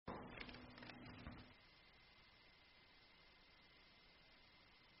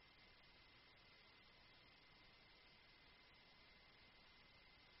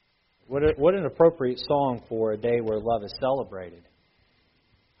What an appropriate song for a day where love is celebrated.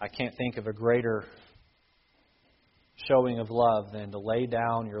 I can't think of a greater showing of love than to lay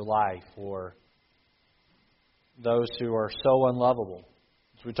down your life for those who are so unlovable.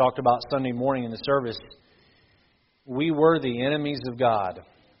 As we talked about Sunday morning in the service, we were the enemies of God,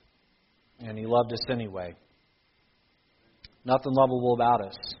 and He loved us anyway. Nothing lovable about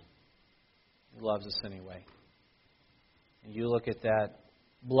us. He loves us anyway. And you look at that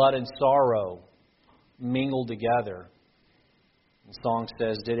blood and sorrow mingled together. The song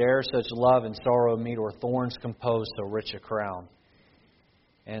says, "Did e'er such love and sorrow meet, or thorns compose so rich a crown?"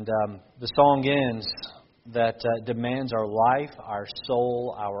 And the song ends that demands our life, our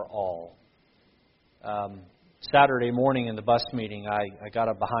soul, our all. Saturday morning in the bus meeting, I got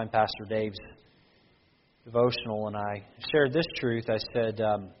up behind Pastor Dave's devotional and I shared this truth. I said,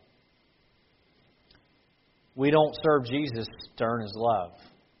 we don't serve Jesus to earn His love.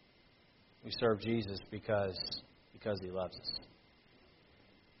 We serve Jesus because He loves us.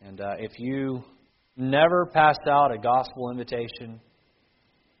 And if you never pass out a gospel invitation,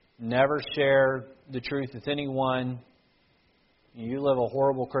 never share the truth with anyone, you live a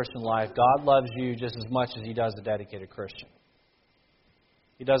horrible Christian life. God loves you just as much as He does a dedicated Christian.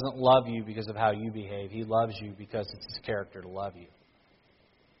 He doesn't love you because of how you behave. He loves you because it's His character to love you.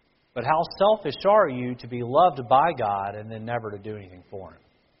 But how selfish are you to be loved by God and then never to do anything for Him?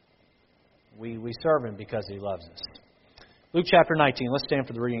 We serve Him because He loves us. Luke chapter 19. Let's stand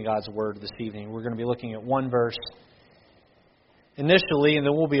for the reading of God's Word this evening. We're going to be looking at one verse initially, and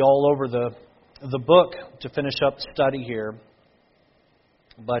then we'll be all over the book to finish up the study here.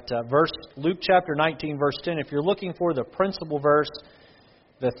 But Luke chapter 19, verse 10, if you're looking for the principal verse,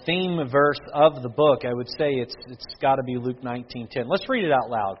 the theme verse of the book, I would say it's got to be Luke 19:10. Let's read it out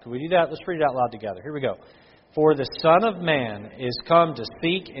loud. Can we do that? Let's read it out loud together. Here we go. For the Son of Man is come to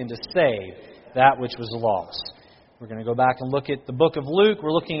seek and to save that which was lost. We're going to go back and look at the book of Luke.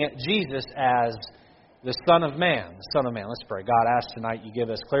 We're looking at Jesus as the Son of Man. The Son of Man. Let's pray. God, ask tonight you give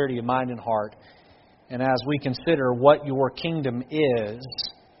us clarity of mind and heart. And as we consider what your kingdom is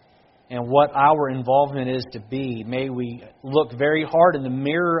and what our involvement is to be, may we look very hard in the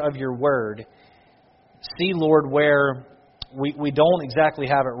mirror of your word, see, Lord, where we don't exactly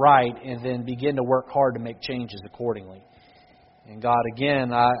have it right, and then begin to work hard to make changes accordingly. And God,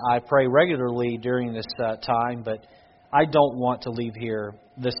 again, I pray regularly during this time, but I don't want to leave here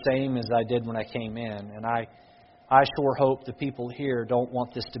the same as I did when I came in. And I sure hope the people here don't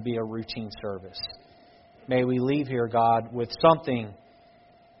want this to be a routine service. May we leave here, God, with something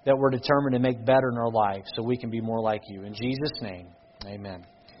that we're determined to make better in our life so we can be more like you. In Jesus' name, amen.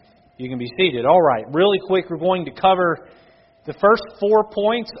 You can be seated. All right, really quick, we're going to cover the first 4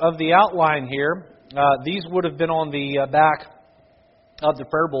 points of the outline here. These would have been on the back of the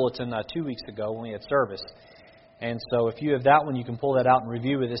prayer bulletin 2 weeks ago when we had service. And so if you have that one, you can pull that out and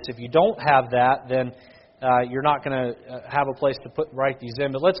review with us. If you don't have that, then you're not going to have a place to write these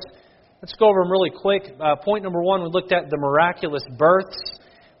in. But let's go over them really quick. Point number 1, we looked at the miraculous births.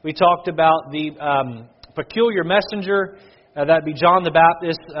 We talked about the peculiar messenger, that'd be John the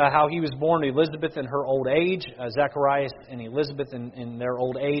Baptist, how he was born to Elizabeth in her old age, Zacharias and Elizabeth in their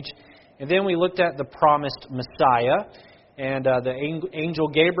old age. And then we looked at the promised Messiah. And the angel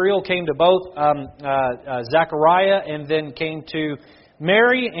Gabriel came to both Zechariah and then came to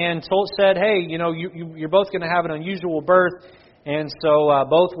Mary and said, hey, you're both going to have an unusual birth. And so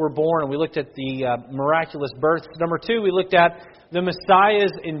both were born, and we looked at the miraculous births. Number 2, we looked at the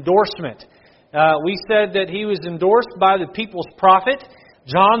Messiah's endorsement. We said that He was endorsed by the people's prophet.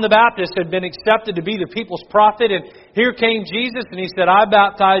 John the Baptist had been accepted to be the people's prophet, and here came Jesus, and He said, I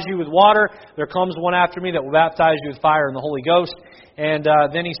baptize you with water. There comes one after me that will baptize you with fire and the Holy Ghost. And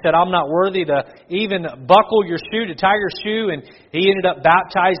then He said, I'm not worthy to even buckle your shoe, to tie your shoe. And He ended up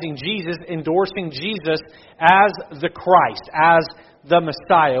baptizing Jesus, endorsing Jesus as the Christ, as the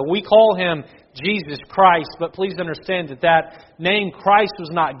Messiah. We call Him Jesus Christ, but please understand that name Christ was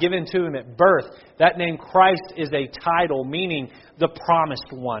not given to Him at birth. That name Christ is a title, meaning the promised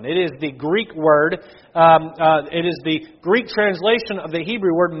one. It is the Greek word, it is the Greek translation of the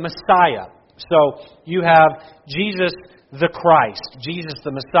Hebrew word Messiah. So you have Jesus the Christ, Jesus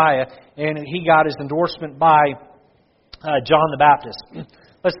the Messiah, and He got His endorsement by John the Baptist.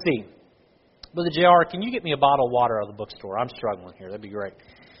 Let's see. Brother JR, can you get me a bottle of water out of the bookstore? I'm struggling here. That'd be great.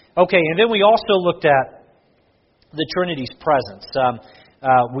 Okay, and then we also looked at the Trinity's presence.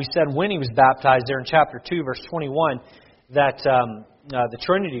 We said when He was baptized there in chapter 2, verse 21, that the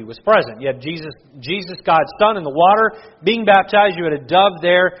Trinity was present. You had Jesus, God's Son, in the water, being baptized. You had a dove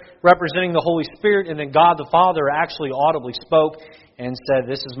there representing the Holy Spirit, and then God the Father actually audibly spoke and said,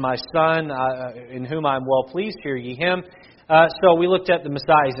 "This is my Son, in whom I am well pleased. Hear ye him." So we looked at the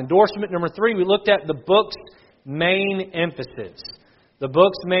Messiah's endorsement. Number 3, we looked at the book's main emphasis. The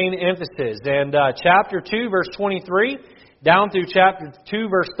book's main emphasis. And chapter 2, verse 23, down through chapter 2,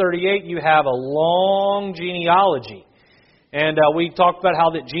 verse 38, you have a long genealogy. And we talked about how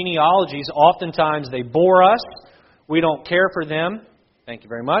that genealogies, oftentimes they bore us. We don't care for them. Thank you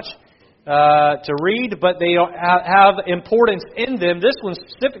very much. To read, but they have importance in them. This one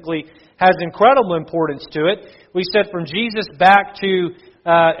specifically has incredible importance to it. We said from Jesus back to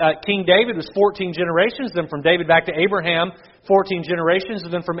King David was 14 generations. Then from David back to Abraham, 14 generations.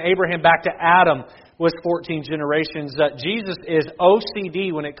 And then from Abraham back to Adam was 14 generations. Jesus is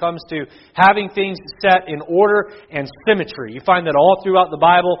OCD when it comes to having things set in order and symmetry. You find that all throughout the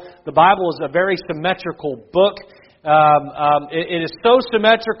Bible. The Bible is a very symmetrical book. It is so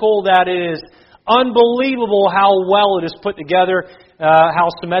symmetrical that it is unbelievable how well it is put together, how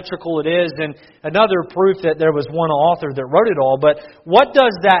symmetrical it is, and another proof that there was one author that wrote it all. But what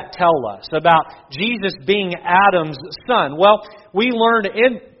does that tell us about Jesus being Adam's son? Well, we learned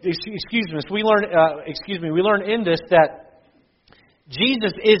in we learned in this that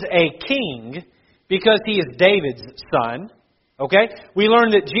Jesus is a king because he is David's son. Okay? We learn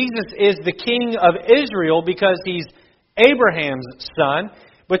that Jesus is the king of Israel because he's Abraham's son.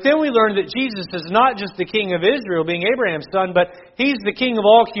 But then we learn that Jesus is not just the king of Israel, being Abraham's son, but he's the king of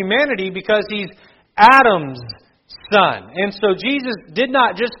all humanity because he's Adam's son. And so Jesus did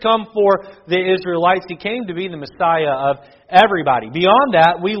not just come for the Israelites. He came to be the Messiah of everybody. Beyond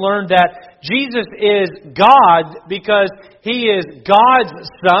that, we learned that Jesus is God because he is God's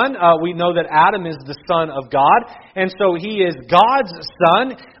son. We know that Adam is the son of God, and so he is God's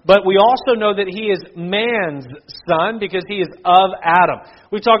son. But we also know that he is man's son because he is of Adam.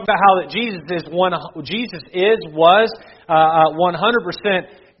 We talked about how that Jesus was 100%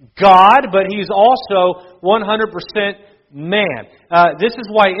 God, but he's also 100% man. This is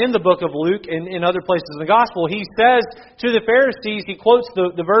why in the book of Luke and in other places in the Gospel, he says to the Pharisees, he quotes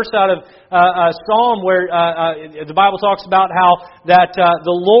the verse out of Psalm where the Bible talks about how that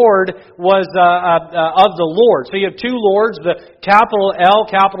the Lord was of the Lord. So you have two Lords, the capital L,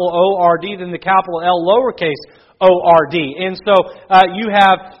 capital O-R-D, then the capital L, lowercase O-R-D. And so you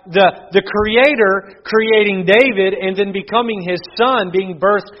have the Creator creating David and then becoming his son, being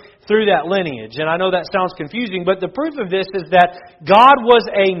birthed through that lineage. And I know that sounds confusing, but the proof of this is that God was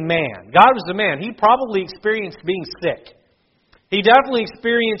a man. God was a man. He probably experienced being sick. He definitely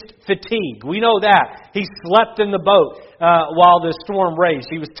experienced fatigue. We know that. He slept in the boat while the storm raged.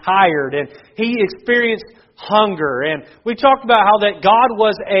 He was tired, and he experienced hunger. And we talked about how that God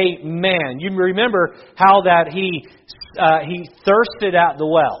was a man. You remember how that he thirsted at the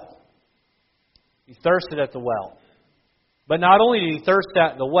well. He thirsted at the well. But not only did he thirst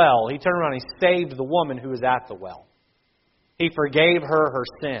at the well, he turned around and he saved the woman who was at the well. He forgave her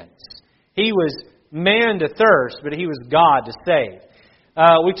sins. He was man to thirst, but he was God to save.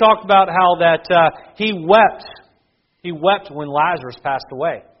 We talked about how that he wept. He wept when Lazarus passed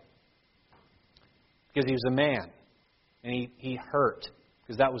away because he was a man. And he hurt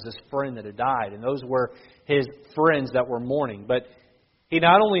because that was his friend that had died. And those were his friends that were mourning. But he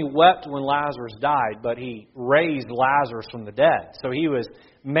not only wept when Lazarus died, but he raised Lazarus from the dead. So he was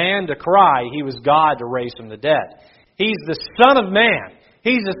man to cry. He was God to raise from the dead. He's the Son of Man.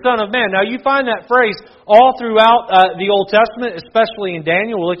 He's the Son of Man. Now you find that phrase all throughout the Old Testament, especially in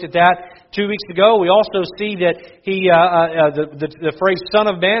Daniel. We looked at that 2 weeks ago. We also see that the phrase Son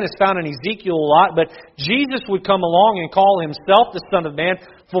of Man is found in Ezekiel a lot. But Jesus would come along and call himself the Son of Man,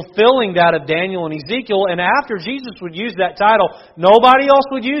 fulfilling that of Daniel and Ezekiel. And after Jesus would use that title, nobody else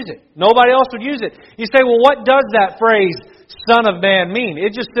would use it. Nobody else would use it. You say, well, what does that phrase Son of Man mean?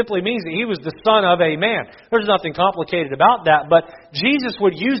 It just simply means that he was the son of a man. There's nothing complicated about that. But Jesus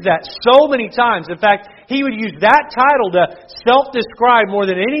would use that so many times. In fact, he would use that title to self-describe more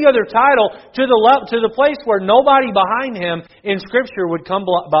than any other title to the place where nobody behind him in Scripture would come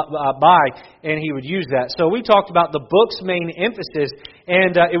by, and he would use that. So we talked about the book's main emphasis,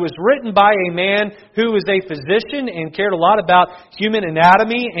 and it was written by a man who was a physician and cared a lot about human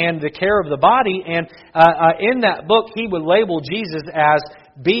anatomy and the care of the body. And in that book, he would label Jesus as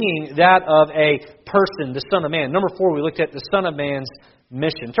being that of a person, the Son of Man. Number 4, we looked at the Son of Man's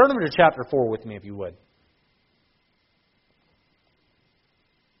mission. Turn over to chapter 4 with me, if you would.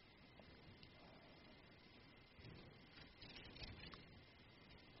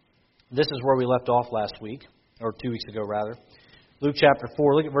 This is where we left off last week, or 2 weeks ago, rather. Luke chapter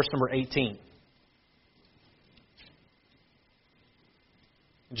 4, look at verse number 18.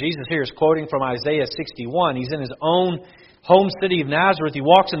 Jesus here is quoting from Isaiah 61. He's in his own home city of Nazareth. He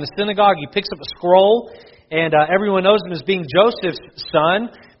walks in the synagogue. He picks up a scroll. And everyone knows him as being Joseph's son,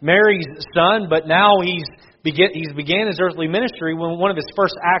 Mary's son. But now he's began his earthly ministry. When one of his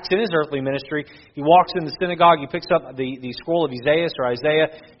first acts in his earthly ministry, he walks in the synagogue. He picks up the scroll of Isaiah.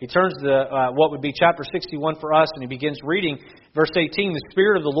 He turns to what would be chapter 61 for us. And he begins reading verse 18. The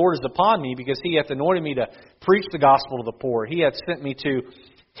Spirit of the Lord is upon me, because He hath anointed me to preach the gospel to the poor. He hath sent me to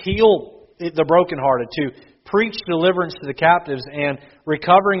heal the brokenhearted, to preach deliverance to the captives, and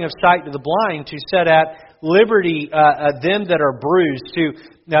recovering of sight to the blind, to set at liberty them that are bruised, to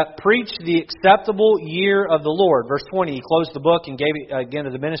preach the acceptable year of the Lord. Verse 20, he closed the book and gave it again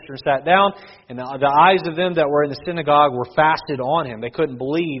to the minister and sat down, and the eyes of them that were in the synagogue were fastened on him. They couldn't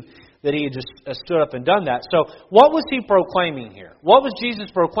believe that he had just stood up and done that. So what was he proclaiming here? What was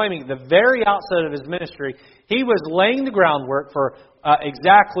Jesus proclaiming at the very outset of his ministry? He was laying the groundwork for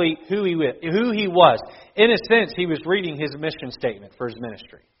exactly who he was. In a sense, he was reading his mission statement for his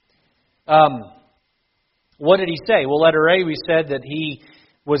ministry. What did he say? Well, letter A, we said that he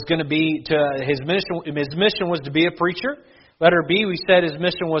was going to be his mission was to be a preacher. Letter B, we said his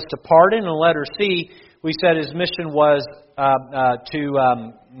mission was to pardon. And letter C, we said his mission was do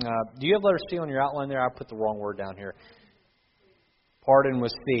you have letter C on your outline there? I put the wrong word down here. Pardon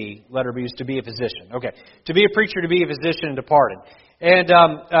was C. Letter B was to be a physician. Okay. To be a preacher, to be a physician, and to pardon. And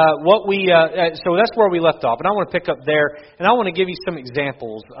so that's where we left off. And I want to pick up there, and I want to give you some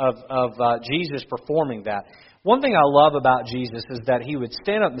examples of Jesus performing that. One thing I love about Jesus is that He would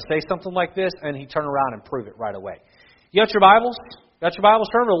stand up and say something like this, and He'd turn around and prove it right away. You got your Bibles? Got your Bibles?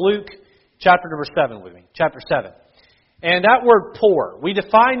 Turn to Luke chapter number 7 with me. Chapter 7. And that word poor, we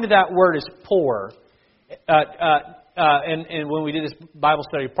defined that word as poor, and when we did this Bible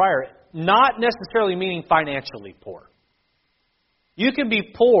study prior, not necessarily meaning financially poor. You can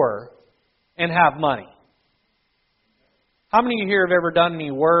be poor and have money. How many of you here have ever done any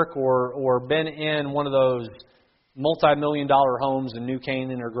work or been in one of those multi-million-dollar homes in New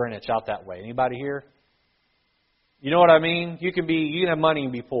Canaan or Greenwich out that way? Anybody here? You know what I mean? You can have money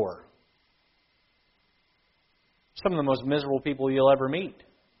and be poor. Some of the most miserable people you'll ever meet.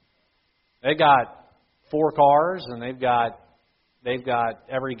 They've got 4 cars, and they've got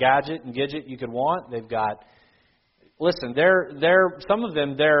every gadget and gidget you could want. They've got, listen, some of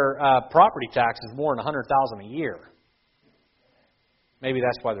them their property tax is more than $100,000 a year. Maybe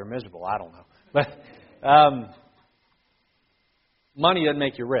that's why they're miserable. I don't know, but money doesn't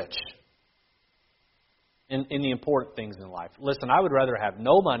make you rich. In the important things in life. Listen, I would rather have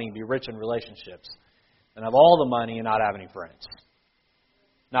no money and be rich in relationships than have all the money and not have any friends.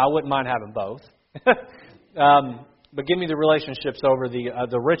 Now, I wouldn't mind having both. But give me the relationships over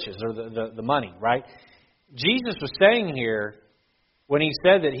the riches or the money, right? Jesus was saying here, when He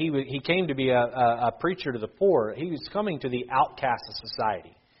said that He came to be a preacher to the poor, He was coming to the outcast of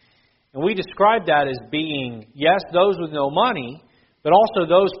society. And we describe that as being, yes, those with no money, but also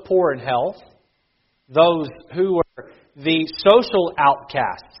those poor in health, those who were the social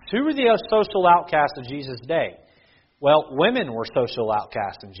outcasts. Who were the social outcasts of Jesus' day? Well, women were social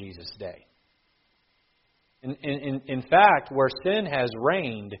outcasts in Jesus' day. In fact, where sin has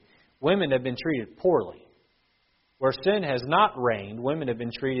reigned, women have been treated poorly. Where sin has not reigned, women have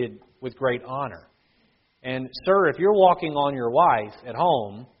been treated with great honor. And, sir, if you're walking on your wife at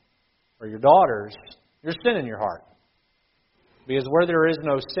home, or your daughters, there's sin in your heart. Because where there is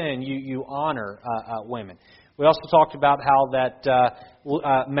no sin, you honor women. We also talked about how that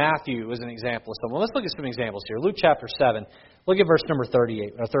Matthew is an example of someone. Let's look at some examples here. Luke chapter 7. Look at verse number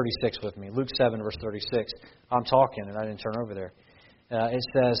 36 with me. Luke 7, verse 36. I'm talking, and I didn't turn over there. It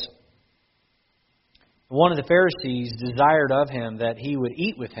says, one of the Pharisees desired of Him that He would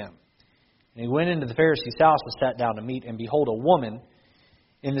eat with him. And He went into the Pharisee's house and sat down to meat. And behold, a woman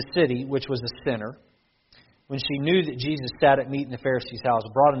in the city, which was a sinner, when she knew that Jesus sat at meat in the Pharisee's house,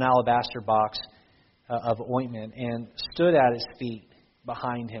 brought an alabaster box of ointment and stood at His feet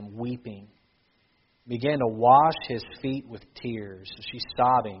behind Him, weeping. Began to wash His feet with tears. She's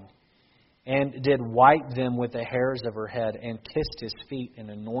sobbing. And did wipe them with the hairs of her head, and kissed His feet and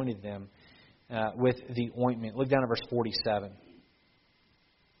anointed them with the ointment. Look down at verse 47.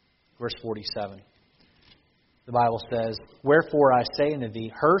 Verse 47. The Bible says, wherefore I say unto thee,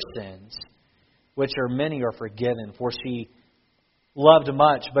 her sins, which are many, are forgiven. For she loved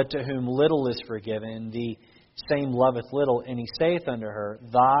much, but to whom little is forgiven, the same loveth little. And He saith unto her,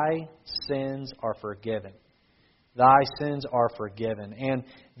 thy sins are forgiven. Thy sins are forgiven. And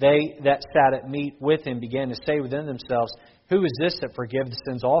they that sat at meat with Him began to say within themselves, Who is this that forgives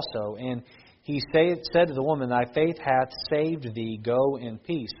sins also? And he said to the woman, Thy faith hath saved thee. Go in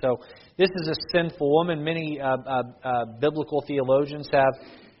peace. So this is a sinful woman. Many biblical theologians have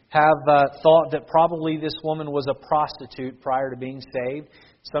thought that probably this woman was a prostitute prior to being saved.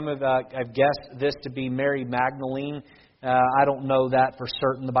 Some have guessed this to be Mary Magdalene. I don't know that for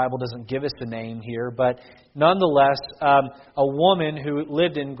certain. The Bible doesn't give us a name here. But nonetheless, a woman who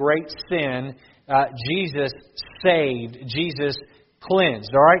lived in great sin, Jesus saved, Jesus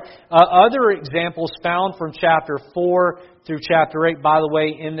cleansed. All right. Other examples found from chapter 4 through chapter 8. By the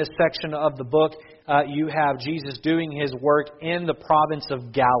way, in this section of the book, you have Jesus doing His work in the province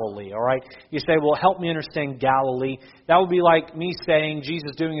of Galilee. All right. You say, well, help me understand Galilee. That would be like me saying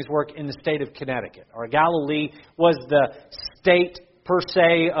Jesus doing His work in the state of Connecticut. Or Galilee was the state per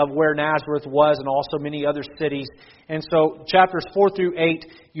se of where Nazareth was, and also many other cities. And so chapters 4 through 8,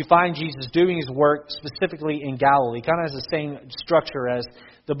 you find Jesus doing His work specifically in Galilee. Kind of has the same structure as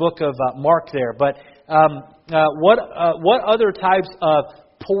the book of Mark there. But what other types of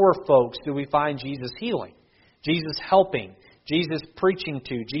poor folks do we find Jesus healing? Jesus helping, Jesus preaching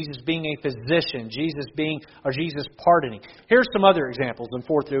to, Jesus being a physician, Jesus pardoning. Here's some other examples in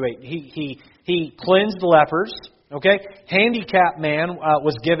 4 through 8. He cleansed lepers. Okay, handicapped man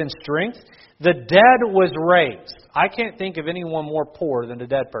was given strength. The dead was raised. I can't think of anyone more poor than a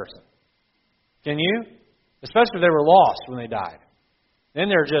dead person. Can you? Especially if they were lost when they died. Then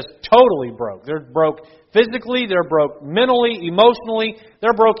they're just totally broke. They're broke physically, they're broke mentally, emotionally,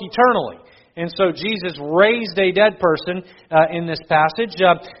 they're broke eternally. And so Jesus raised a dead person in this passage.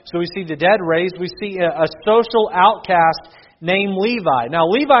 So we see the dead raised. We see a social outcast named Levi. Now,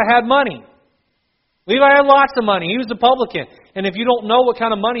 Levi had money. Levi had lots of money. He was a publican. And if you don't know what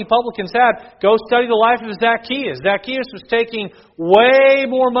kind of money publicans had, go study the life of Zacchaeus. Zacchaeus was taking way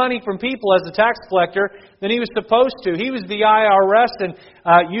more money from people as a tax collector than he was supposed to. He was the IRS, and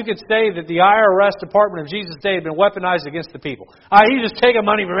you could say that the IRS department of Jesus' day had been weaponized against the people. He was just taking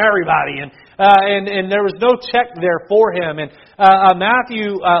money from everybody, and there was no check there for him. And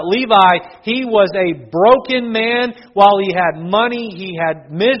Levi, he was a broken man. While he had money, he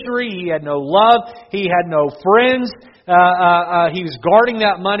had misery, he had no love, he had no friends. He was guarding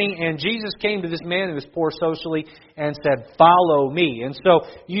that money, and Jesus came to this man who was poor socially and said, "Follow me." And so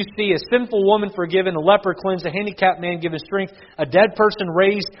you see a sinful woman forgiven, a leper cleansed, a handicapped man given strength, a dead person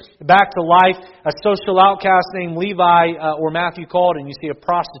raised back to life, a social outcast named Levi or Matthew called, and you see a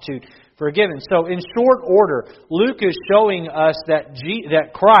prostitute forgiven. So in short order, Luke is showing us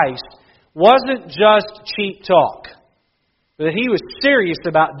that Christ wasn't just cheap talk, but that He was serious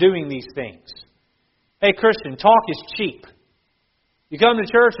about doing these things. Hey, Christian, talk is cheap. You come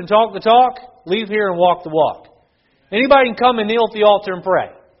to church and talk the talk, leave here and walk the walk. Anybody can come and kneel at the altar and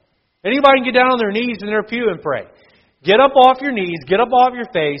pray. Anybody can get down on their knees in their pew and pray. Get up off your knees, get up off your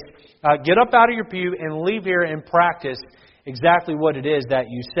face, get up out of your pew and leave here and practice exactly what it is that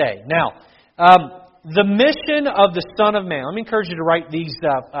you say. Now, the mission of the Son of Man. Let me encourage you to write these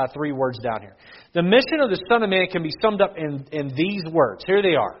 3 words down here. The mission of the Son of Man can be summed up in these words. Here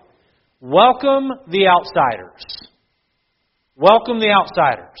they are. Welcome the outsiders. Welcome the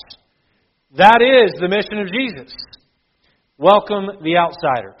outsiders. That is the mission of Jesus. Welcome the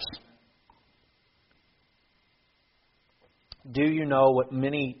outsiders. Do you know what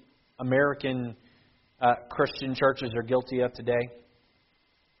many American Christian churches are guilty of today?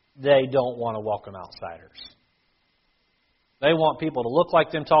 They don't want to welcome outsiders. They want people to look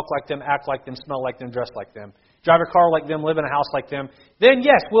like them, talk like them, act like them, smell like them, dress like them, drive a car like them, live in a house like them. Then,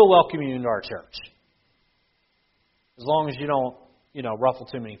 yes, we'll welcome you into our church. As long as you don't, ruffle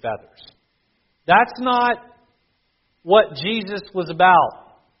too many feathers. That's not what Jesus was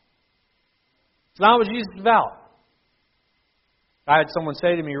about. It's not what Jesus is about. I had someone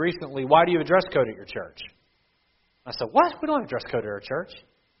say to me recently, "Why do you have a dress code at your church?" I said, "What? We don't have a dress code at our church."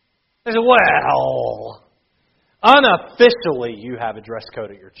 They said, "Well, unofficially you have a dress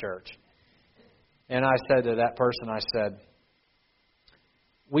code at your church." And I said to that person, I said,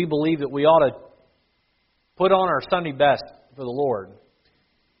 "We believe that we ought to put on our Sunday best for the Lord.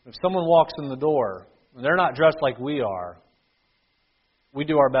 If someone walks in the door and they're not dressed like we are, we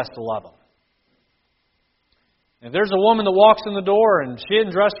do our best to love them. If there's a woman that walks in the door and she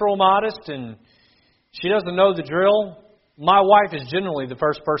isn't dressed real modest and she doesn't know the drill, my wife is generally the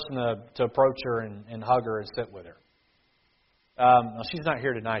first person to approach her and hug her and sit with her. Now, she's not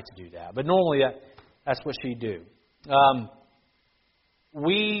here tonight to do that, but normally that's what she'd do.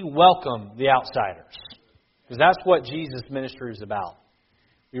 We welcome the outsiders because that's what Jesus' ministry is about.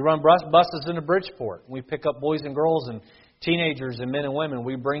 We run buses into Bridgeport. We pick up boys and girls and teenagers and men and women.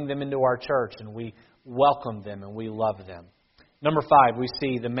 We bring them into our church and we welcome them and we love them. Number 5, we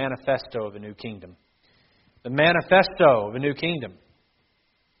see the manifesto of a new kingdom. The manifesto of a new kingdom.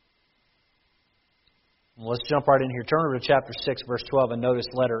 Well, let's jump right in here. Turn over to chapter 6, verse 12, and notice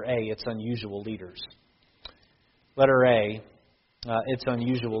letter A, its unusual leaders. Letter A, its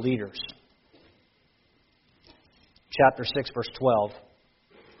unusual leaders. Chapter 6, verse 12.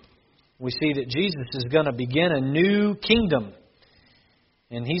 We see that Jesus is going to begin a new kingdom.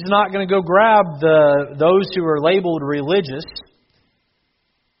 And He's not going to go grab those who are labeled religious.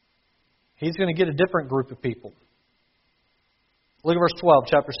 He's going to get a different group of people. Look at verse 12,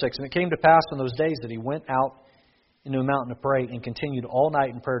 chapter 6. And it came to pass in those days that He went out into a mountain to pray and continued all night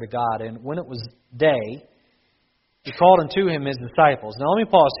in prayer to God. And when it was day, He called unto Him His disciples. Now let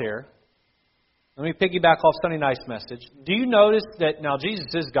me pause here. Let me piggyback off Sunday night's message. Do you notice that now Jesus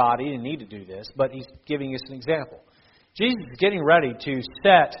is God? He didn't need to do this, but He's giving us an example. Jesus is getting ready to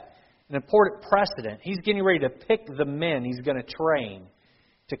set an important precedent. He's getting ready to pick the men He's going to train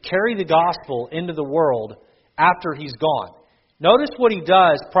to carry the gospel into the world after He's gone. Notice what He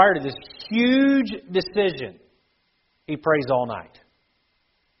does prior to this huge decision. He prays all night.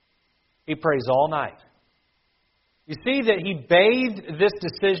 He prays all night. You see that He bathed this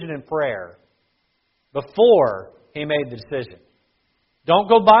decision in prayer before He made the decision. Don't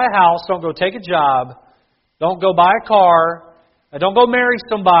go buy a house. Don't go take a job. Don't go buy a car. Don't go marry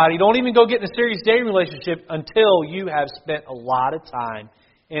somebody. Don't even go get in a serious dating relationship until you have spent a lot of time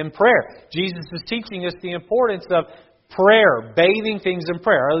in prayer. Jesus is teaching us the importance of prayer, bathing things in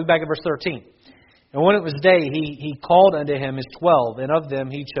prayer. I look back at verse 13. And when it was day, he called unto Him His 12, and of them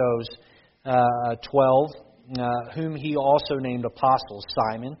He chose 12, whom He also named apostles,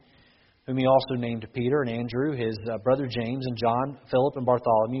 Simon, whom He also named Peter, and Andrew, his brother James, and John, Philip, and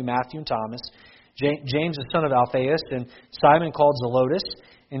Bartholomew, Matthew, and Thomas, James the son of Alphaeus, and Simon called Zelotes,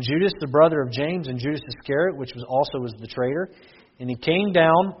 and Judas the brother of James, and Judas Iscariot, which was the traitor. And He came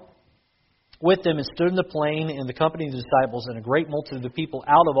down with them and stood in the plain in the company of the disciples, and a great multitude of the people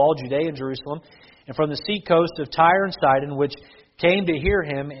out of all Judea and Jerusalem, and from the sea coast of Tyre and Sidon, which came to hear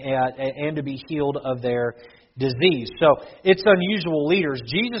Him and to be healed of their disease. So it's unusual leaders.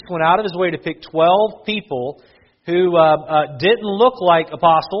 Jesus went out of His way to pick 12 people who didn't look like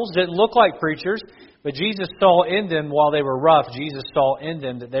apostles, didn't look like preachers, but Jesus saw in them, while they were rough, Jesus saw in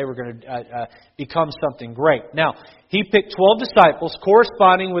them that they were going to become something great. Now, He picked 12 disciples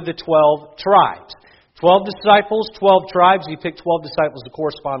corresponding with the 12 tribes. 12 disciples, 12 tribes. He picked 12 disciples to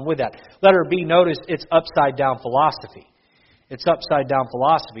correspond with that. Letter B, notice it's upside down philosophy. It's upside down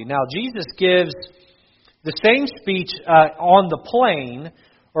philosophy. Now, Jesus gives the same speech on the plain,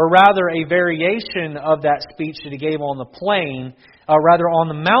 or rather a variation of that speech that He gave on the plain, rather on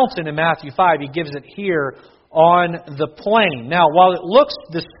the mountain in Matthew 5. He gives it here on the plain. Now, while it looks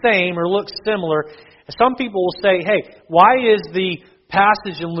the same or looks similar, some people will say, hey, why is the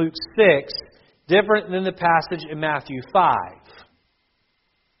passage in Luke 6 different than the passage in Matthew 5?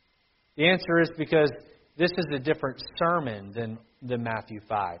 The answer is because this is a different sermon than Matthew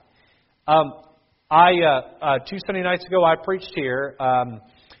 5. 2 Sunday nights ago, I preached here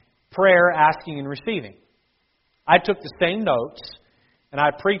prayer, asking, and receiving. I took the same notes, and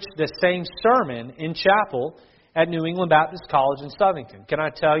I preached the same sermon in chapel at New England Baptist College in Southington. Can I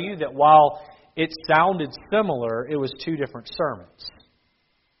tell you that while it sounded similar, it was two different sermons?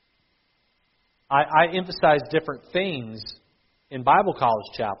 I emphasized different things in Bible college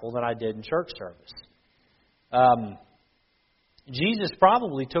chapel than I did in church service. Jesus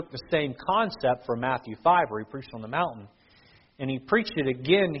probably took the same concept from Matthew 5, where He preached on the mountain, and He preached it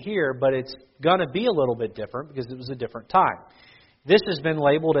again here, but it's going to be a little bit different because it was a different time. This has been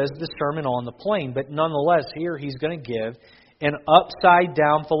labeled as the Sermon on the Plain, but nonetheless, here He's going to give an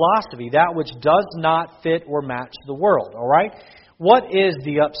upside-down philosophy, that which does not fit or match the world. All right? What is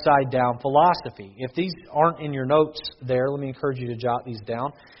the upside-down philosophy? If these aren't in your notes there, let me encourage you to jot these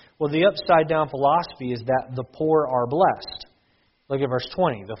down. Well, the upside-down philosophy is that the poor are blessed. Look at verse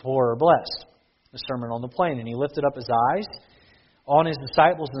 20. The poor are blessed. The Sermon on the Plain. And He lifted up His eyes on His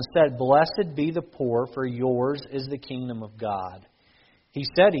disciples and said, Blessed be the poor, for yours is the kingdom of God. He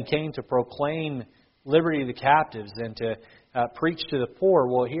said He came to proclaim liberty to the captives and to preach to the poor.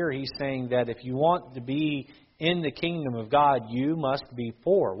 Well, here He's saying that if you want to be in the kingdom of God, you must be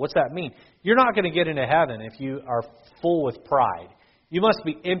poor. What's that mean? You're not going to get into heaven if you are full with pride. You must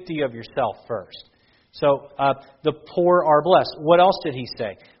be empty of yourself first. So the poor are blessed. What else did He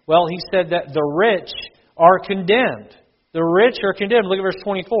say? Well, He said that the rich are condemned. The rich are condemned. Look at verse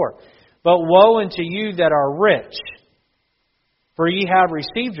 24. But woe unto you that are rich, for ye have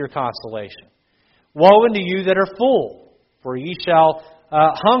received your consolation. Woe unto you that are full, for ye shall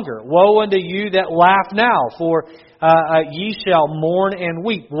hunger. Woe unto you that laugh now, for ye shall mourn and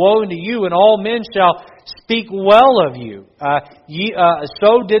weep. Woe unto you, and all men shall speak well of you.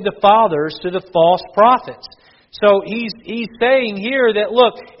 So did the fathers to the false prophets. So he's saying here that,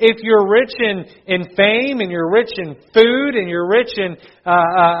 look, if you're rich in fame, and you're rich in food, and you're rich in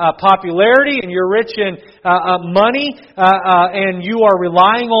popularity, and you're rich in money, and you are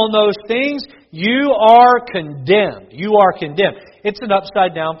relying on those things, you are condemned. You are condemned. It's an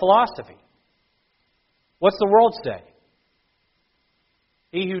upside-down philosophy. What's the world say?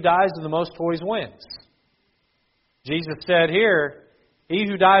 He who dies with the most toys wins. Jesus said here, he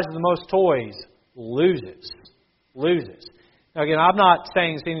who dies with the most toys loses. Now again, I'm not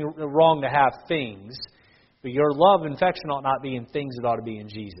saying it's anything wrong to have things, but your love and affection ought not be in things, it ought to be in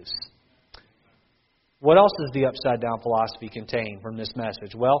Jesus. What else does the upside-down philosophy contain from this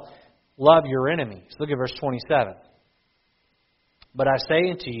message? Well, love your enemies. Look at verse 27. But I say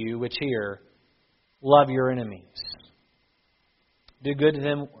unto you which hear, love your enemies. Do good to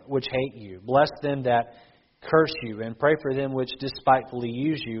them which hate you. Bless them that curse you, and pray for them which despitefully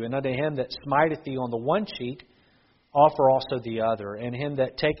use you. And unto him that smiteth thee on the one cheek, offer also the other. And him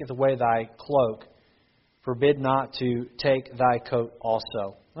that taketh away thy cloak, forbid not to take thy coat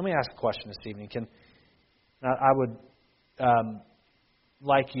also. Let me ask a question this evening. I would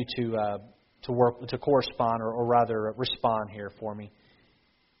like you to correspond, or rather respond here for me.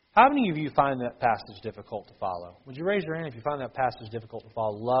 How many of you find that passage difficult to follow? Would you raise your hand if you find that passage difficult to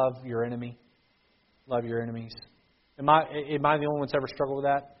follow? Love your enemy. Love your enemies. Am I the only one that's ever struggled with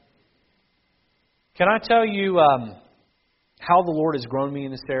that? Can I tell you how the Lord has grown me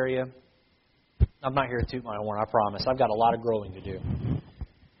in this area? I'm not here to toot my own horn, I promise. I've got a lot of growing to do.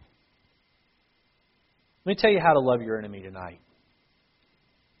 Let me tell you how to love your enemy tonight.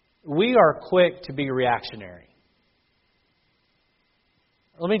 We are quick to be reactionary.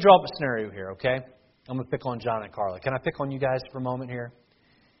 Let me draw up a scenario here, okay? I'm going to pick on John and Carla. Can I pick on you guys for a moment here?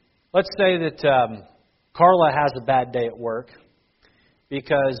 Let's say that Carla has a bad day at work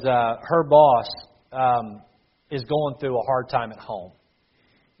because her boss is going through a hard time at home.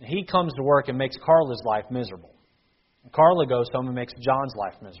 And he comes to work and makes Carla's life miserable. And Carla goes home and makes John's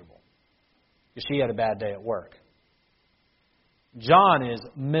life miserable because she had a bad day at work. John is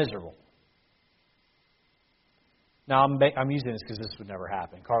miserable. Now, I'm using this because this would never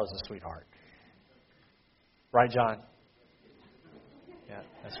happen. Carla's a sweetheart. Right, John? Yeah,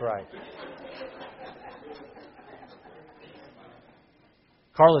 that's right.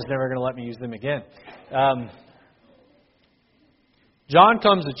 Carla's never going to let me use them again. John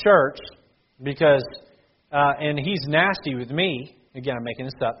comes to church because, and he's nasty with me. Again, I'm making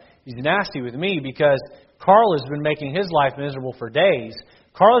this up. He's nasty with me because Carla's been making his life miserable for days.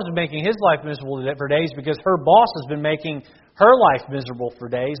 Carla's been making his life miserable for days because her boss has been making her life miserable for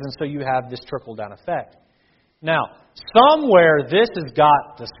days, and so you have this trickle-down effect. Now, somewhere this has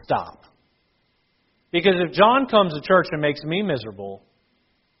got to stop. Because if John comes to church and makes me miserable,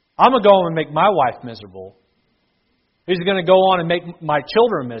 I'm going to go on and make my wife miserable. He's going to go on and make my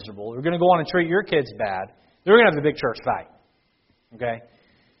children miserable. We're going to go on and treat your kids bad. They're going to have a big church fight. Okay?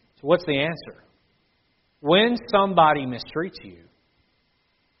 So what's the answer? When somebody mistreats you,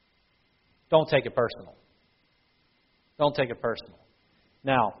 don't take it personal. Don't take it personal.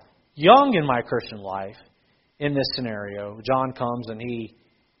 Now, young in my Christian life, in this scenario, John comes and he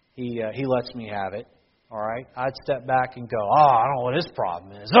lets me have it. All right? I'd step back and go, I don't know what his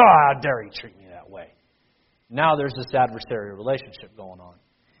problem is. How dare he treat me that way? Now there's this adversarial relationship going on.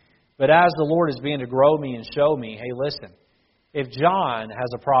 But as the Lord is beginning to grow me and show me, hey, listen, if John has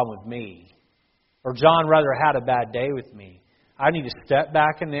a problem with me, or John rather had a bad day with me, I need to step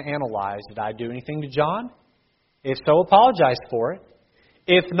back and analyze, did I do anything to John? If so, apologize for it.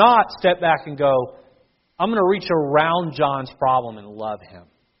 If not, step back and go, I'm going to reach around John's problem and love him.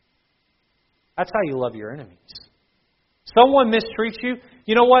 That's how you love your enemies. Someone mistreats you.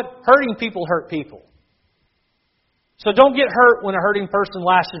 You know what? Hurting people hurt people. So don't get hurt when a hurting person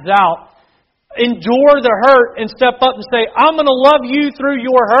lashes out. Endure the hurt and step up and say, I'm going to love you through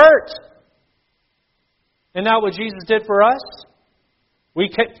your hurt. Isn't that what Jesus did for us? We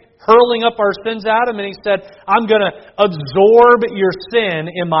kept hurling up our sins at Him, and He said, I'm going to absorb your sin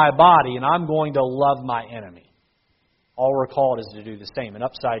in my body, and I'm going to love my enemy. All we're called is to do the same, an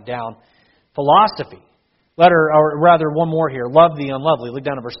upside-down philosophy. Or rather, one more here. Love the unlovely. Look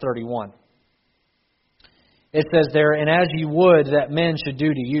down at verse 31. It says there, and as ye would that men should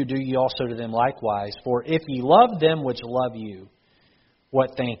do to you, do ye also to them likewise. For if ye love them which love you,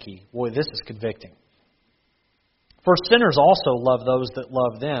 what think ye? Boy, this is convicting. For sinners also love those that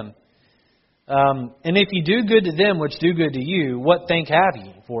love them. And if ye do good to them which do good to you, what thank have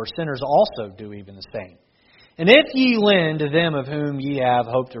ye? For sinners also do even the same. And if ye lend to them of whom ye have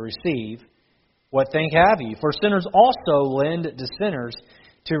hope to receive, what thank have ye? For sinners also lend to sinners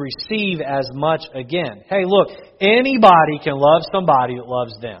to receive as much again. Hey, look, anybody can love somebody that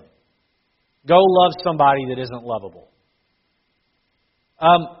loves them. Go love somebody that isn't lovable.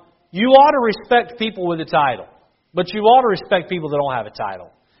 You ought to respect people with a title, but you ought to respect people that don't have a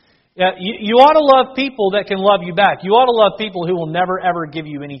title. You ought to love people that can love you back. You ought to love people who will never, ever give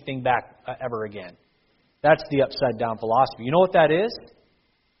you anything back ever again. That's the upside-down philosophy. You know what that is?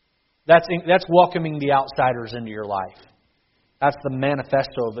 That's welcoming the outsiders into your life. That's the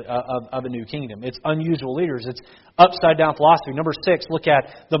manifesto of a new kingdom. It's unusual leaders. It's upside-down philosophy. Number 6, look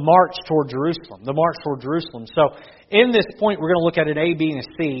at the march toward Jerusalem. The march toward Jerusalem. So in this point, we're going to look at an A, B, and a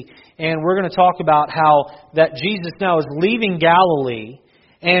C. And we're going to talk about how that Jesus now is leaving Galilee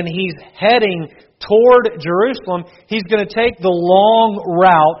and He's heading toward Jerusalem. He's going to take the long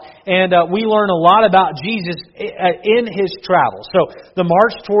route, and we learn a lot about Jesus in His travel. So the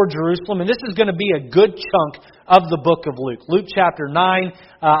march toward Jerusalem, and this is going to be a good chunk of the book of Luke. Luke chapter 9,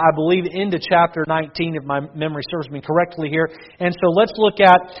 I believe into chapter 19, if my memory serves me correctly here. And so let's look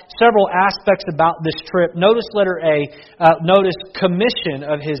at several aspects about this trip. Notice letter A, notice commission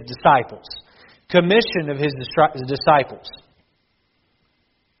of His disciples. Commission of His disciples.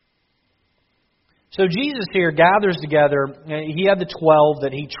 So Jesus here gathers together. He had the 12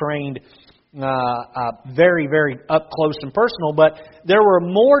 that He trained very, very up close and personal, but there were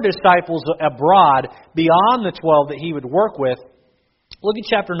more disciples abroad beyond the 12 that He would work with. Look at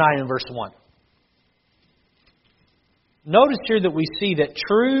chapter 9 and verse 1. Notice here that we see that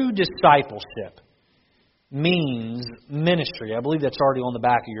true discipleship means ministry. I believe that's already on the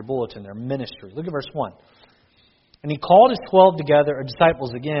back of your bulletin there, ministry. Look at verse 1. And He called His 12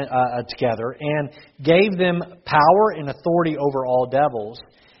 disciples together and gave them power and authority over all devils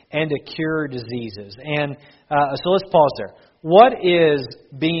and to cure diseases. And so let's pause there. What is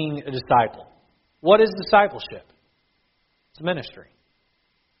being a disciple? What is discipleship? It's ministry.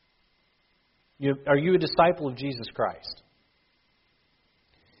 Are you a disciple of Jesus Christ?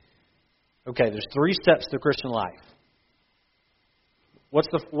 Okay, there's 3 steps to the Christian life. What's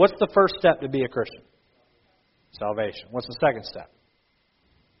the first step to be a Christian? Salvation. What's the second step?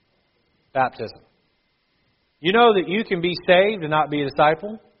 Baptism. You know that you can be saved and not be a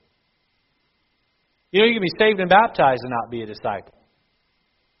disciple? You know you can be saved and baptized and not be a disciple.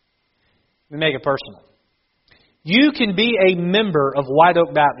 Let me make it personal. You can be a member of White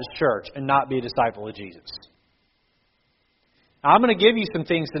Oak Baptist Church and not be a disciple of Jesus. Now, I'm going to give you some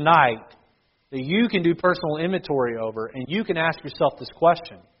things tonight that you can do personal inventory over, and you can ask yourself this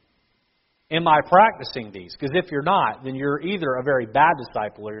question. Am I practicing these? Because if you're not, then you're either a very bad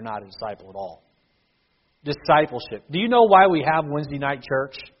disciple or you're not a disciple at all. Discipleship. Do you know why we have Wednesday night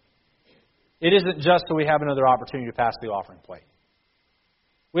church? It isn't just so we have another opportunity to pass the offering plate.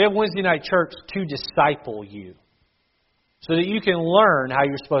 We have Wednesday night church to disciple you so that you can learn how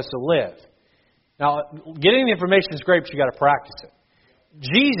you're supposed to live. Now, getting the information is great, but you've got to practice it.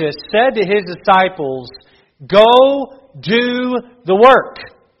 Jesus said to His disciples, go do the work.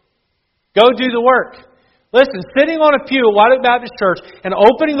 Go do the work. Listen, sitting on a pew at White Oak Baptist Church and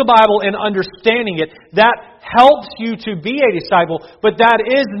opening the Bible and understanding it, that helps you to be a disciple, but that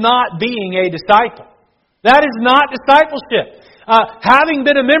is not being a disciple. That is not discipleship. Having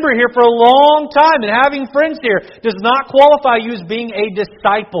been a member here for a long time and having friends here does not qualify you as being a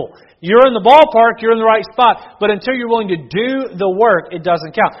disciple. You're in the ballpark, you're in the right spot, but until you're willing to do the work, it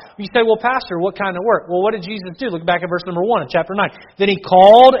doesn't count. You say, well, Pastor, what kind of work? Well, what did Jesus do? Look back at verse number 1 in chapter 9. Then He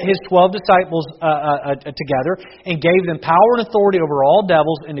called His 12 disciples together and gave them power and authority over all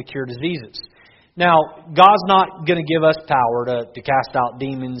devils and to cure diseases. Now, God's not going to give us power to cast out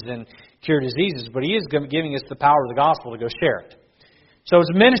demons and cure diseases, but He is giving us the power of the gospel to go share it. So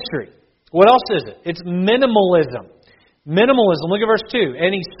it's ministry. What else is it? It's minimalism. Minimalism. Look at verse 2.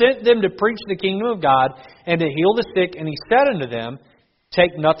 And He sent them to preach the kingdom of God and to heal the sick. And He said unto them,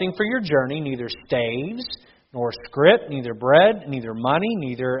 take nothing for your journey, neither staves, nor scrip, neither bread, neither money,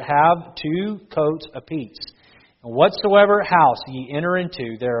 neither have 2 coats apiece. And whatsoever house ye enter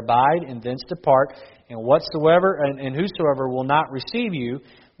into, there abide, and thence depart. And whatsoever and whosoever will not receive you,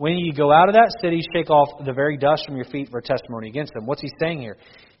 when ye go out of that city, shake off the very dust from your feet for a testimony against them. What's He saying here?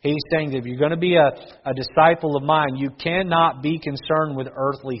 He's saying that if you're going to be a disciple of mine, you cannot be concerned with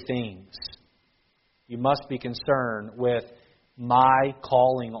earthly things. You must be concerned with my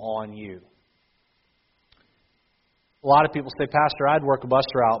calling on you. A lot of people say, Pastor, I'd work a bus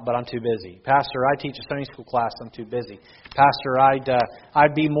route, but I'm too busy. Pastor, I teach a Sunday school class, I'm too busy. Pastor,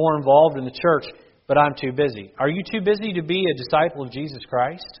 I'd be more involved in the church, but I'm too busy. Are you too busy to be a disciple of Jesus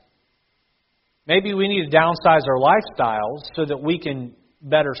Christ? Maybe we need to downsize our lifestyles so that we can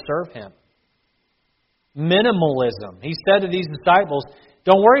better serve Him. Minimalism. He said to these disciples,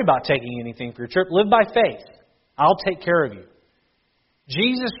 don't worry about taking anything for your trip. Live by faith. I'll take care of you.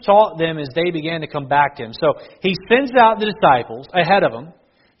 Jesus taught them as they began to come back to Him. So He sends out the disciples ahead of Him.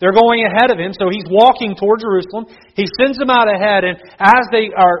 They're going ahead of Him, so He's walking toward Jerusalem. He sends them out ahead, and as they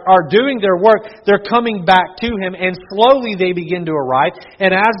are doing their work, they're coming back to Him, and slowly they begin to arrive.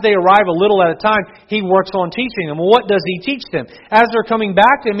 And as they arrive a little at a time, He works on teaching them. Well, what does He teach them? As they're coming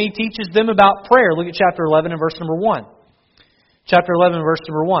back to Him, He teaches them about prayer. Look at chapter 11 and verse number 1. Chapter 11 and verse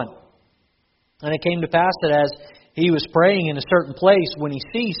number 1. And it came to pass that as He was praying in a certain place, when He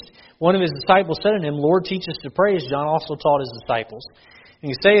ceased, one of His disciples said unto Him, Lord, teach us to pray, as John also taught His disciples. And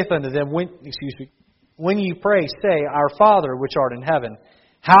He saith unto them, when ye pray, say, Our Father, which art in heaven,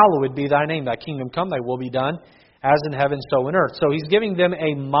 hallowed be Thy name. Thy kingdom come, Thy will be done, as in heaven, so in earth. So He's giving them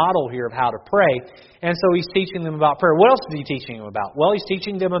a model here of how to pray. And so He's teaching them about prayer. What else is He teaching them about? Well, He's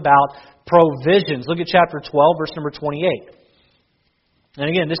teaching them about provisions. Look at chapter 12, verse number 28. And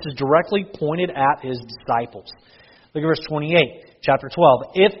again, this is directly pointed at His disciples. Look at verse 28, chapter 12.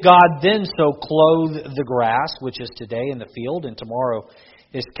 If God then so clothe the grass, which is today in the field, and tomorrow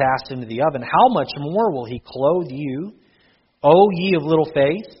is cast into the oven, how much more will He clothe you, O ye of little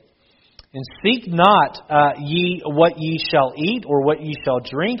faith? And seek not ye what ye shall eat, or what ye shall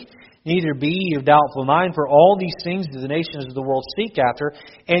drink, neither be ye of doubtful mind, for all these things do the nations of the world seek after,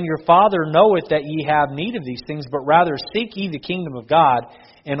 and your Father knoweth that ye have need of these things, but rather seek ye the kingdom of God,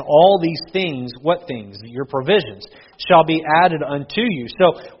 and all these things, what things? Your provisions, shall be added unto you.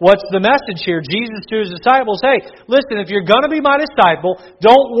 So, what's the message here? Jesus to His disciples, hey, listen, if you're going to be my disciple,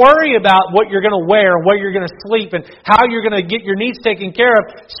 don't worry about what you're going to wear, and where you're going to sleep, and how you're going to get your needs taken care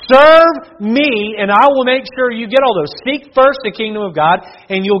of. Serve me, and I will make sure you get all those. Seek first the kingdom of God,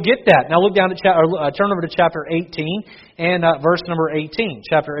 and you'll get that. Now look down to turn over to chapter 18 and verse number 18.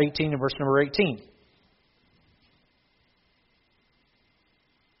 Chapter 18 and verse number 18.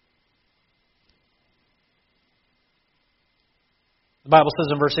 The Bible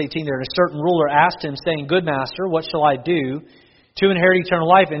says in verse 18 there, and a certain ruler asked Him, saying, Good master, what shall I do to inherit eternal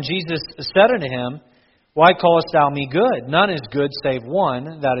life? And Jesus said unto him, Why callest thou me good? None is good save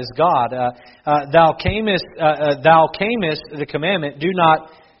one, that is God. Thou camest the commandment,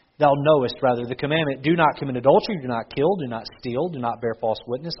 thou knowest the commandment, do not commit adultery, do not kill, do not steal, do not bear false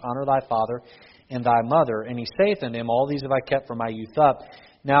witness, honor thy father and thy mother. And He saith unto him, All these have I kept from my youth up.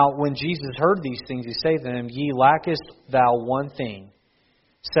 Now, when Jesus heard these things, He saith unto him, Ye lackest thou one thing.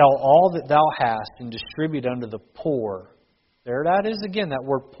 Sell all that thou hast, and distribute unto the poor. There that is again, that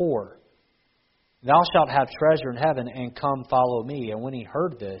word poor. Thou shalt have treasure in heaven, and come follow me. And when He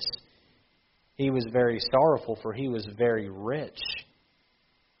heard this, He was very sorrowful, for he was very rich.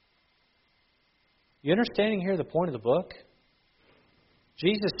 You understanding here the point of the book?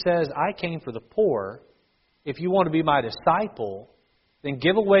 Jesus says, I came for the poor. If you want to be my disciple, then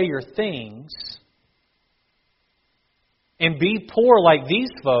give away your things and be poor like these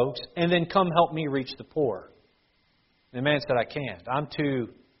folks, and then come help me reach the poor. And the man said, I can't.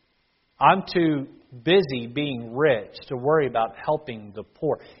 I'm too busy being rich to worry about helping the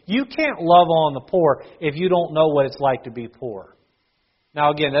poor. You can't love on the poor if you don't know what it's like to be poor.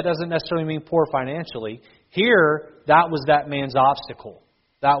 Now again, that doesn't necessarily mean poor financially. Here, that was that man's obstacle.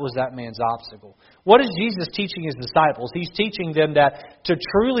 That was that man's obstacle. What is Jesus teaching His disciples? He's teaching them that to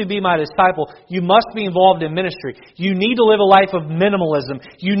truly be my disciple, you must be involved in ministry. You need to live a life of minimalism.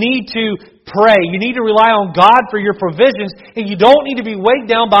 You need to pray. You need to rely on God for your provisions. And you don't need to be weighed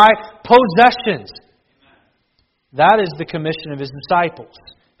down by possessions. That is the commission of His disciples.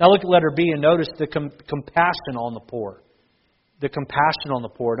 Now look at letter B and notice the compassion on the poor. The compassion on the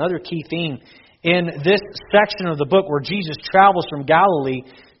poor. Another key theme in this section of the book where Jesus travels from Galilee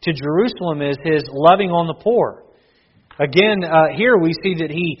to Jerusalem is His loving on the poor. Again, here we see that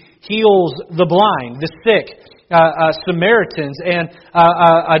He heals the blind, the sick, Samaritans, and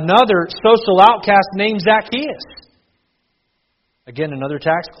another social outcast named Zacchaeus. Again, another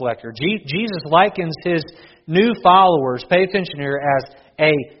tax collector. Jesus likens His new followers, pay attention here, as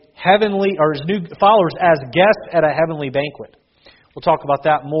a heavenly, or His new followers as guests at a heavenly banquet. We'll talk about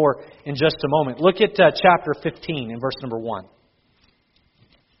that more in just a moment. Look at chapter 15 and verse number 1.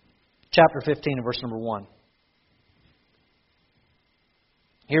 Chapter 15 and verse number 1.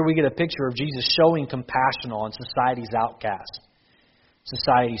 Here we get a picture of Jesus showing compassion on society's outcast,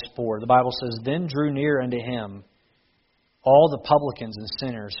 society's poor. The Bible says, Then drew near unto Him all the publicans and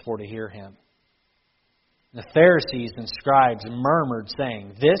sinners for to hear him. The Pharisees and scribes murmured,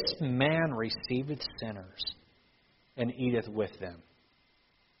 saying, This man receiveth sinners, and eateth with them.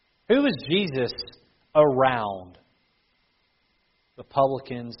 Who is Jesus around? The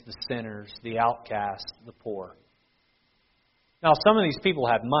publicans, the sinners, the outcasts, the poor. Now, some of these people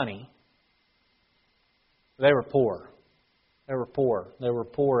had money. They were poor. They were poor. They were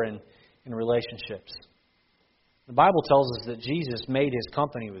poor in relationships. The Bible tells us that Jesus made His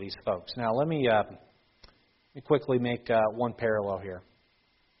company with these folks. Now, let me quickly make one parallel here.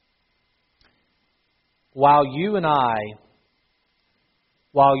 While you and I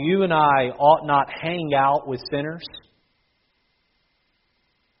ought not hang out with sinners,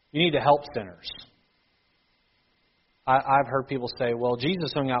 you need to help sinners. I've heard people say, well,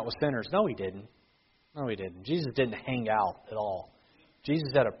 Jesus hung out with sinners. No, He didn't. No, He didn't. Jesus didn't hang out at all.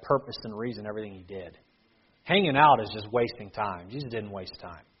 Jesus had a purpose and reason everything He did. Hanging out is just wasting time. Jesus didn't waste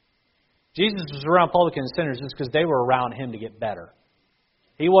time. Jesus was around publicans and sinners just because they were around Him to get better.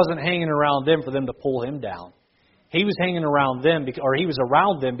 He wasn't hanging around them for them to pull Him down. He was hanging around them, or He was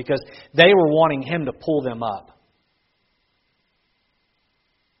around them because they were wanting Him to pull them up.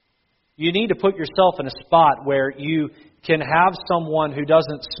 You need to put yourself in a spot where you can have someone who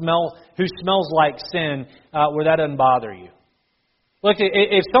smells like sin, where that doesn't bother you. Look,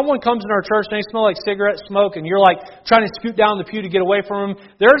 if someone comes in our church and they smell like cigarette smoke and you're like trying to scoot down the pew to get away from them,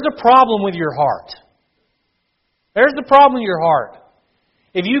 there's a problem with your heart. There's the problem with your heart.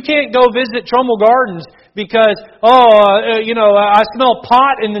 If you can't go visit Trumbull Gardens because, I smell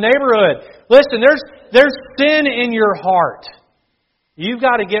pot in the neighborhood. Listen, there's sin in your heart. You've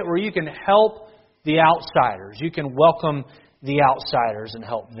got to get where you can help the outsiders. You can welcome the outsiders and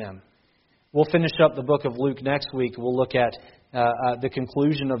help them. We'll finish up the book of Luke next week. We'll look at the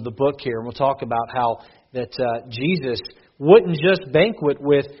conclusion of the book here. And we'll talk about how that Jesus wouldn't just banquet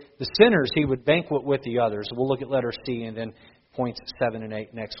with the sinners. He would banquet with the others. We'll look at letter C and then points 7 and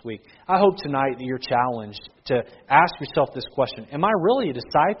 8 next week. I hope tonight that you're challenged to ask yourself this question. Am I really a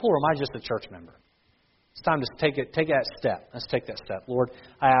disciple or am I just a church member? It's time to take that step. Let's take that step. Lord,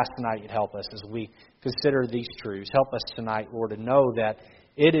 I ask tonight you'd help us as we consider these truths. Help us tonight, Lord, to know that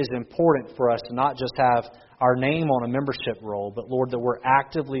it is important for us to not just have our name on a membership roll, but, Lord, that we're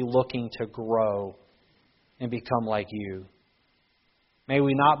actively looking to grow and become like You. May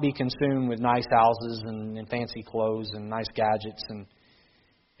we not be consumed with nice houses and fancy clothes and nice gadgets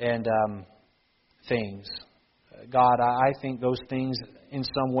and things. God, I think those things in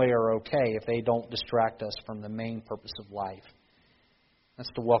some way are okay if they don't distract us from the main purpose of life. That's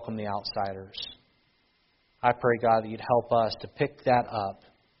to welcome the outsiders. I pray, God, that you'd help us to pick that up,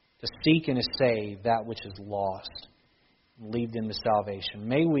 to seek and to save that which is lost, and lead them to salvation.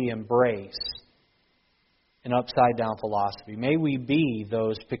 May we embrace an upside-down philosophy. May we be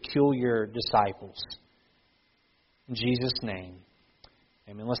those peculiar disciples. In Jesus' name,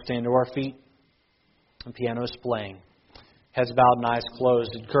 amen. Let's stand to our feet. The piano is playing. Heads bowed and eyes closed.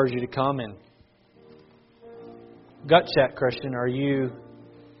 I encourage you to come and gut check, Christian. Are you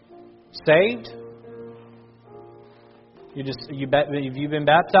saved? Have you been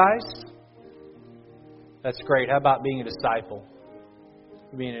baptized? That's great. How about being a disciple?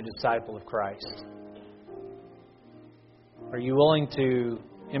 Being a disciple of Christ. Are you willing to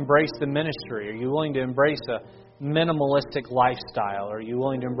embrace the ministry? Are you willing to embrace a minimalistic lifestyle? Are you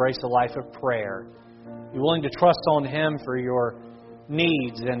willing to embrace a life of prayer? Are you willing to trust on Him for your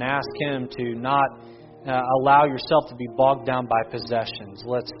needs and ask Him to not allow yourself to be bogged down by possessions?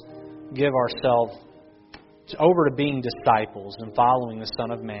 Let's give ourselves over to being disciples and following the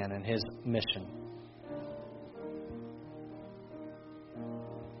Son of Man and His mission.